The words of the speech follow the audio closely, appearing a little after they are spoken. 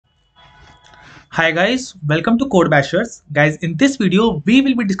Hi guys, welcome to Code Bashers. Guys, in this video, we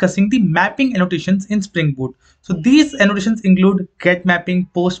will be discussing the mapping annotations in Spring Boot. So these annotations include get mapping,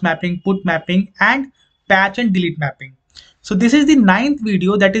 post mapping, put mapping, and patch and delete mapping. So this is the ninth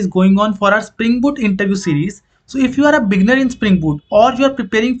video that is going on for our Spring Boot interview series. So if you are a beginner in Spring Boot or you are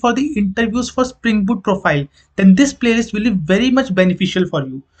preparing for the interviews for Spring Boot profile, then this playlist will be very much beneficial for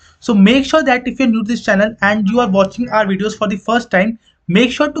you. So make sure that if you're new to this channel and you are watching our videos for the first time,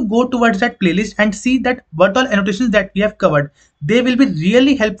 make sure to go towards that playlist and see that what all annotations that we have covered. They will be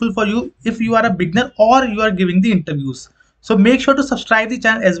really helpful for you if you are a beginner or you are giving the interviews. So make sure to subscribe the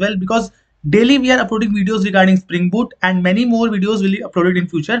channel as well, because daily we are uploading videos regarding Spring Boot and many more videos will be uploaded in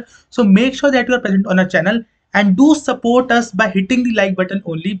future. So make sure that you are present on our channel and do support us by hitting the like button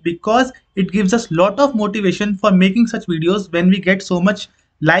only, because it gives us lot of motivation for making such videos when we get so much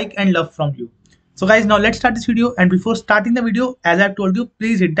like and love from you. So guys, now let's start this video, and before starting the video, as I've told you,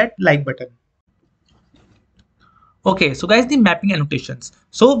 please hit that like button. Okay, so guys, the mapping annotations.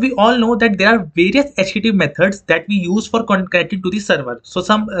 So we all know that there are various HTTP methods that we use for connecting to the server. So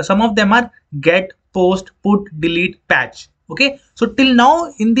some of them are get, post, put, delete, patch. Okay, so till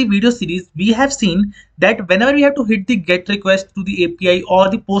now in the video series, we have seen that whenever we have to hit the get request to the API or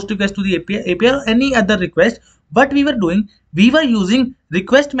the post request to the API or any other request, what we were doing, we were using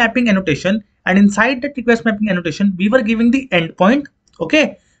request mapping annotation, and inside that request mapping annotation, we were giving the endpoint.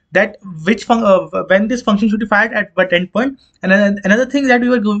 Okay, that when this function should be fired at what endpoint, and another thing that we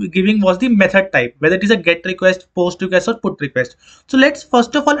were giving was the method type, whether it is a get request, post request, or put request. So let's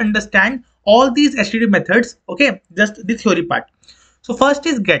first of all understand all these HTTP methods. Okay, just the theory part. So first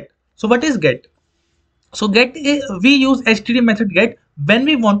is get. So what is get? So we use HTTP method get when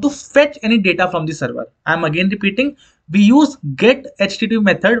we want to fetch any data from the server. I'm again repeating, we use get HTTP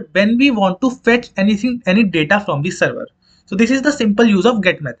method when we want to fetch any data from the server. So this is the simple use of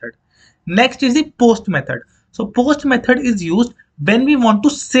get method. Next is the post method. So post method is used when we want to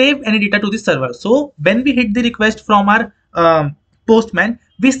save any data to the server. So when we hit the request from our postman,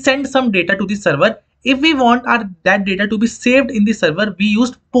 we send some data to the server. If we want that data to be saved in the server, we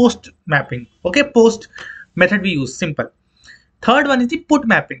used post mapping. Okay, post method we use, simple. Third one is the put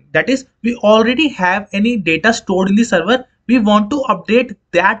mapping. That is, we already have any data stored in the server. We want to update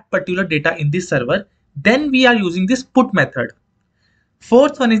that particular data in the server. Then we are using this put method.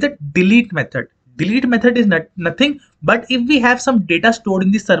 Fourth one is the delete method. Delete method is nothing but if we have some data stored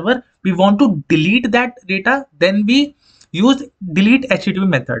in the server, we want to delete that data, then we use delete HTTP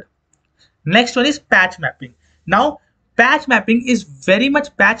method. Next one is patch mapping. Now patch mapping is very much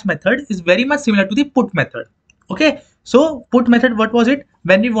similar to the put method. Okay, so put method, what was it?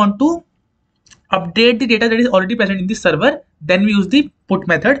 When we want to update the data that is already present in the server, then we use the put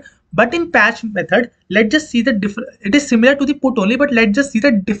method. But in patch method, let's just see the difference. It is similar to the put only, but let's just see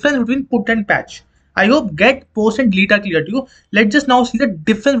the difference between put and patch. I hope get, post, and delete are clear to you. Let's just now see the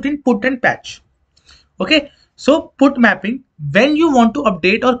difference between put and patch. Okay, so put mapping, when you want to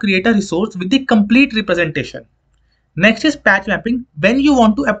update or create a resource with the complete representation. Next is patch mapping, when you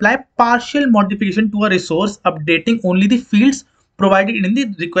want to apply partial modification to a resource, updating only the fields provided in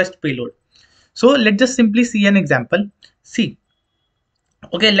the request payload. So let's just simply see an example.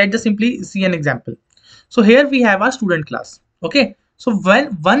 Let's just simply see an example. So here we have our student class. Okay, so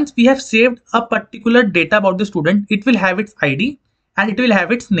once we have saved a particular data about the student, it will have its ID and it will have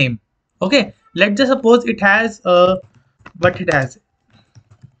its name. Okay, let's just suppose it has father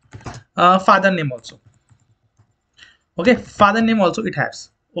name also. Okay, father name also it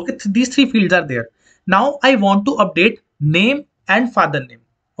has. Okay, so these three fields are there. Now I want to update name and father name.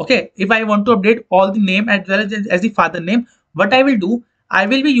 Okay, if I want to update all the name as well as the father name, what I will do, I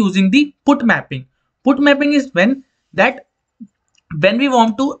will be using the put mapping. Put mapping is when we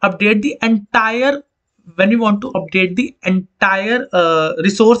want to update the entire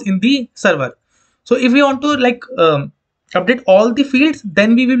resource in the server. So if we want to update all the fields,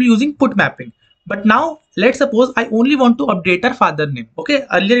 then we will be using put mapping. But now let's suppose I only want to update our father name. Okay,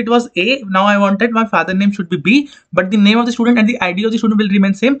 earlier it was A, now I wanted my father name should be B, but the name of the student and the ID of the student will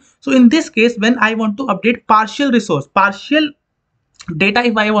remain same. So in this case, when I want to update partial data,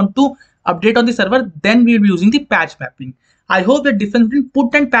 if I want to update on the server, then we will be using the patch mapping. I hope the difference between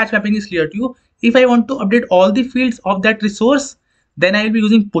put and patch mapping is clear to you. If I want to update all the fields of that resource, then I will be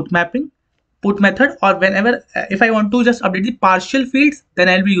using put mapping, put method, or whenever if I want to just update the partial fields, then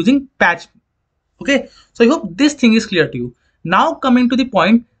I will be using patch. Okay, so I hope this thing is clear to you. Now coming to the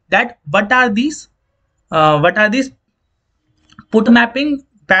point that what are these put mapping,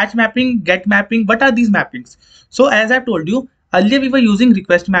 patch mapping, get mapping, what are these mappings? So as I've told you, earlier we were using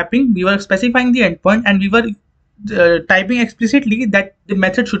request mapping, we were specifying the endpoint, and we were typing explicitly that the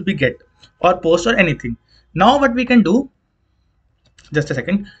method should be get. or post or anything. Now what we can do, just a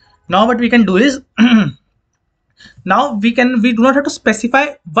second. Now what we can do is now we do not have to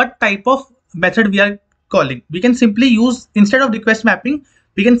specify what type of method we are calling. We can simply use, instead of request mapping,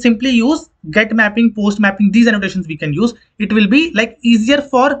 we can simply use get mapping, post mapping. These annotations we can use. It will be like easier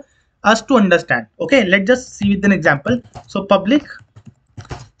for us to understand. Okay, let's just see with an example. So public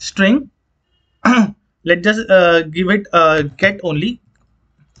string let's just give it get only,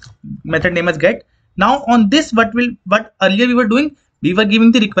 method name as get. Now on this, what earlier we were doing, we were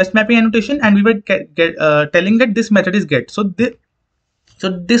giving the request mapping annotation and we were telling that this method is get. So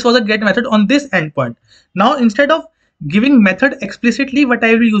this was a get method on this endpoint. Now instead of giving method explicitly, what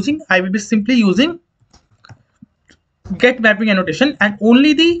I will be using, I will be simply using get mapping annotation, and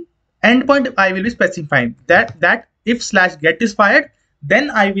only the endpoint I will be specifying that if slash get is fired, then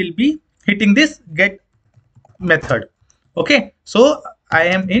I will be hitting this get method. Okay, so I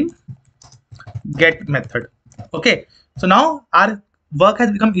am in get method. Okay, so now our work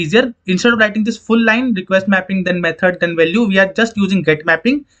has become easier. Instead of writing this full line request mapping, then method, then value, we are just using get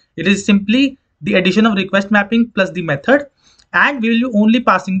mapping. It is simply the addition of request mapping plus the method, and we will be only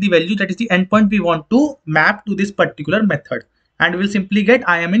passing the value, that is the endpoint we want to map to this particular method, and we will simply get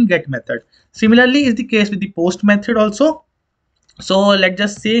I am in get method. Similarly is the case with the post method also. So let's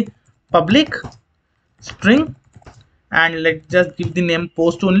just say public string, and let's just give the name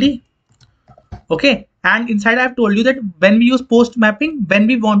post only. Okay, and inside I have told you that when we use post mapping, when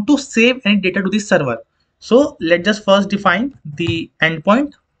we want to save any data to the server. So let's just first define the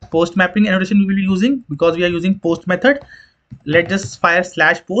endpoint. Post mapping annotation we will be using because we are using post method. Let's just fire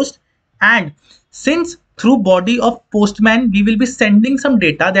slash post, and since through body of postman we will be sending some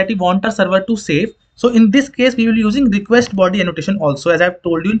data that we want our server to save, so in this case we will be using request body annotation also, as I've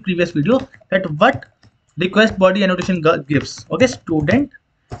told you in previous video that what request body annotation gives. Okay, student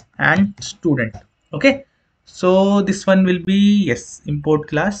and student. Okay, so this one will be, yes, import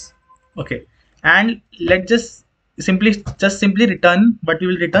class. Okay, and let's just simply return what we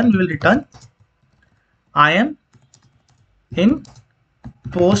will return. We will return I am in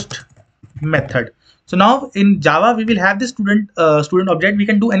post method. So now in Java we will have this student object. We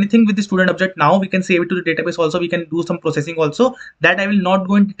can do anything with the student object. Now we can save it to the database also. We can do some processing also, that I will not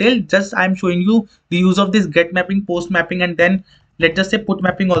go in detail. Just I am showing you the use of this get mapping, post mapping, and then let's just say put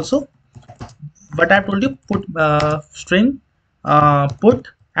mapping also. What I've told you, put string put,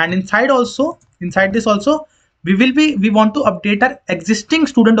 and inside this also we want to update our existing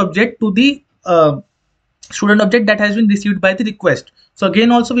student object to the student object that has been received by the request. So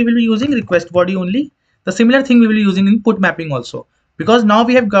again also we will be using request body only. The similar thing we will be using in put mapping also, because now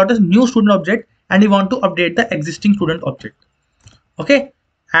we have got a new student object and we want to update the existing student object. Okay,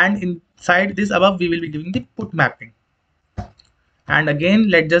 and inside this above we will be giving the put mapping, and again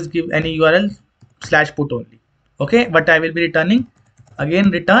let's just give any URL slash put only. Okay, but I will be returning,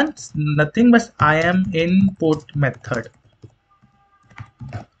 again returns nothing but I am in put method.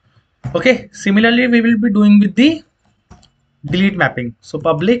 Okay, similarly we will be doing with the delete mapping. So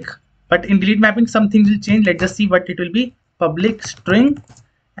public, but in delete mapping some things will change. Let's just see what it will be. Public string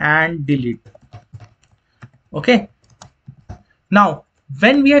and delete. Okay, now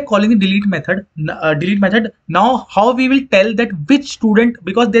when we are calling the delete method, now how we will tell that which student,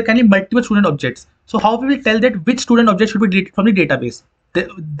 because there can be multiple student objects, so how we will tell that which student object should be deleted from the database?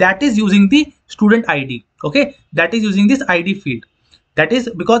 That is using the student ID. Okay, that is using this ID field. That is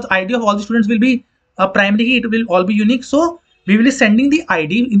because ID of all the students will be primary key, it will all be unique. So we will be sending the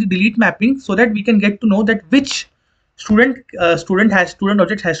ID in the delete mapping so that we can get to know that which student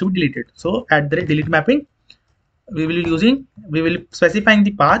object has to be deleted. So at the delete mapping, we will be specifying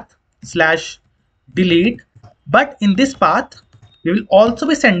the path slash delete, but in this path we will also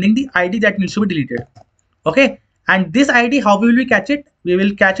be sending the ID that needs to be deleted. Okay, and this ID, how we will we catch it? We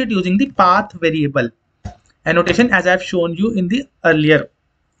will catch it using the path variable annotation, as I have shown you in the earlier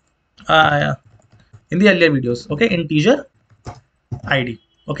videos. Okay, integer ID.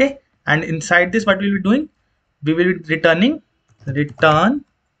 Okay, and inside this what we will be doing, we will be returning return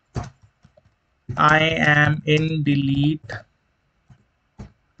I am in delete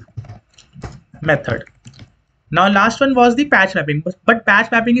method. Now last one was the patch mapping, but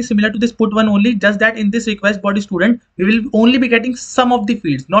patch mapping is similar to this put one only, just that in this request body student we will only be getting some of the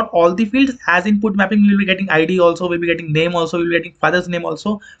fields, not all the fields. As in put mapping we will be getting ID also, we will be getting name also, we will be getting father's name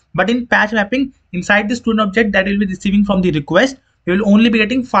also, but in patch mapping inside the student object that we will be receiving from the request, we will only be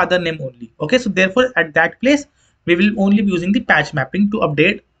getting father name only. Okay, so therefore at that place we will only be using the patch mapping to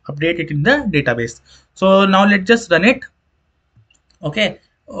update it in the database. So now let's just run it. Okay,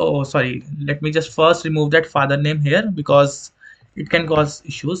 oh sorry, let me just first remove that father name here because it can cause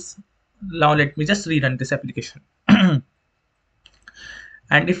issues. Now let me just rerun this application.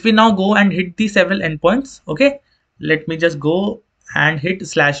 And if we now go and hit the several endpoints, okay, let me just go and hit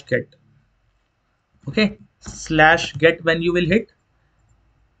slash get. Okay, slash get, when you will hit,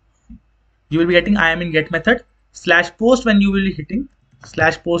 you will be getting I am in get method. Slash post, when you will be hitting,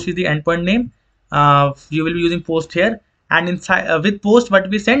 slash post is the endpoint name. You will be using post here, and inside with post, what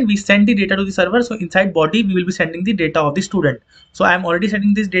we send the data to the server. So inside body we will be sending the data of the student. So I am already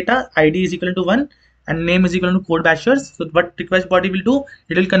sending this data. ID is equal to 1 and name is equal to code bashers. So what request body will do,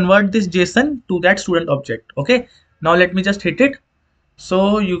 it will convert this JSON to that student object. Okay, now let me just hit it.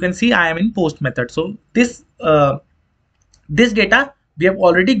 So you can see I am in post method. So this data we have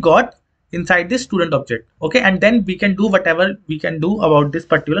already got inside this student object. Okay, and then we can do whatever we can do about this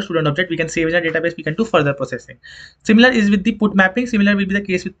particular student object. We can save in a database, we can do further processing. Similar is with the put mapping. Similar will be the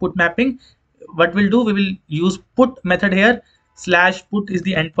case with put mapping. What we'll do, we will use put method here. Slash put is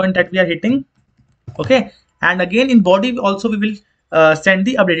the endpoint that we are hitting. Okay, and again in body also we will send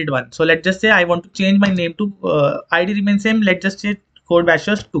the updated one. So let's just say I want to change my name to ID remains same. Let's just say code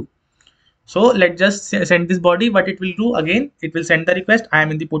bashers 2. So let's just send this body. What it will do, again it will send the request. I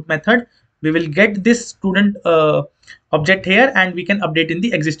am in the put method. We will get this student object here, and we can update in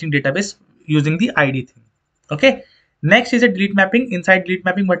the existing database using the ID thing. Okay, next is a delete mapping. Inside delete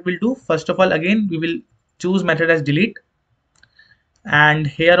mapping, what we'll do, first of all, again we will choose method as delete, and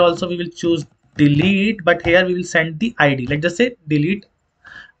here also we will choose delete, but here we will send the ID. Let's just say delete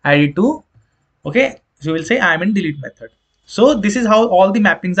ID2. Okay, so we'll say I am in delete method. So this is how all the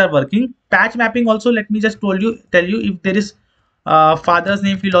mappings are working. Patch mapping also, let me just tell you if there is father's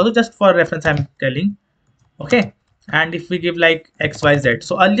name field also, just for reference I'm telling. Okay, and if we give like XYZ,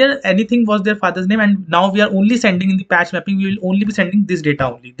 so earlier anything was their father's name, and now we are only sending in the patch mapping, we will only be sending this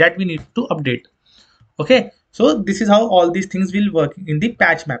data only that we need to update. Okay, so this is how all these things will work in the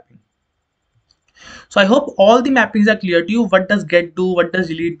patch mapping. So I hope all the mappings are clear to you. What does get do, what does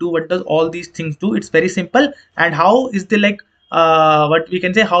delete do, what does all these things do? It's very simple. And how is the like what we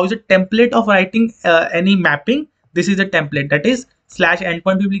can say, how is a template of writing any mapping? This is a template, that is slash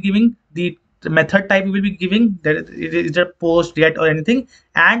endpoint we will be giving, the method type we will be giving, that it is a post, get, or anything.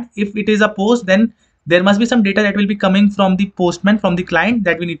 And if it is a post, then there must be some data that will be coming from the postman, from the client,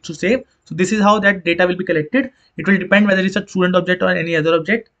 that we need to save. So this is how that data will be collected. It will depend whether it's a student object or any other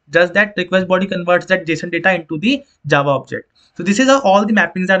object. Just that request body converts that JSON data into the Java object. So this is how all the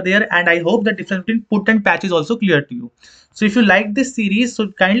mappings are there, and I hope the difference between put and patch is also clear to you. So if you like this series,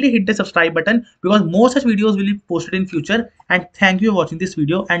 so kindly hit the subscribe button, because more such videos will be posted in future. And thank you for watching this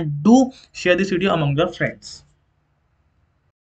video, and do share this video among your friends.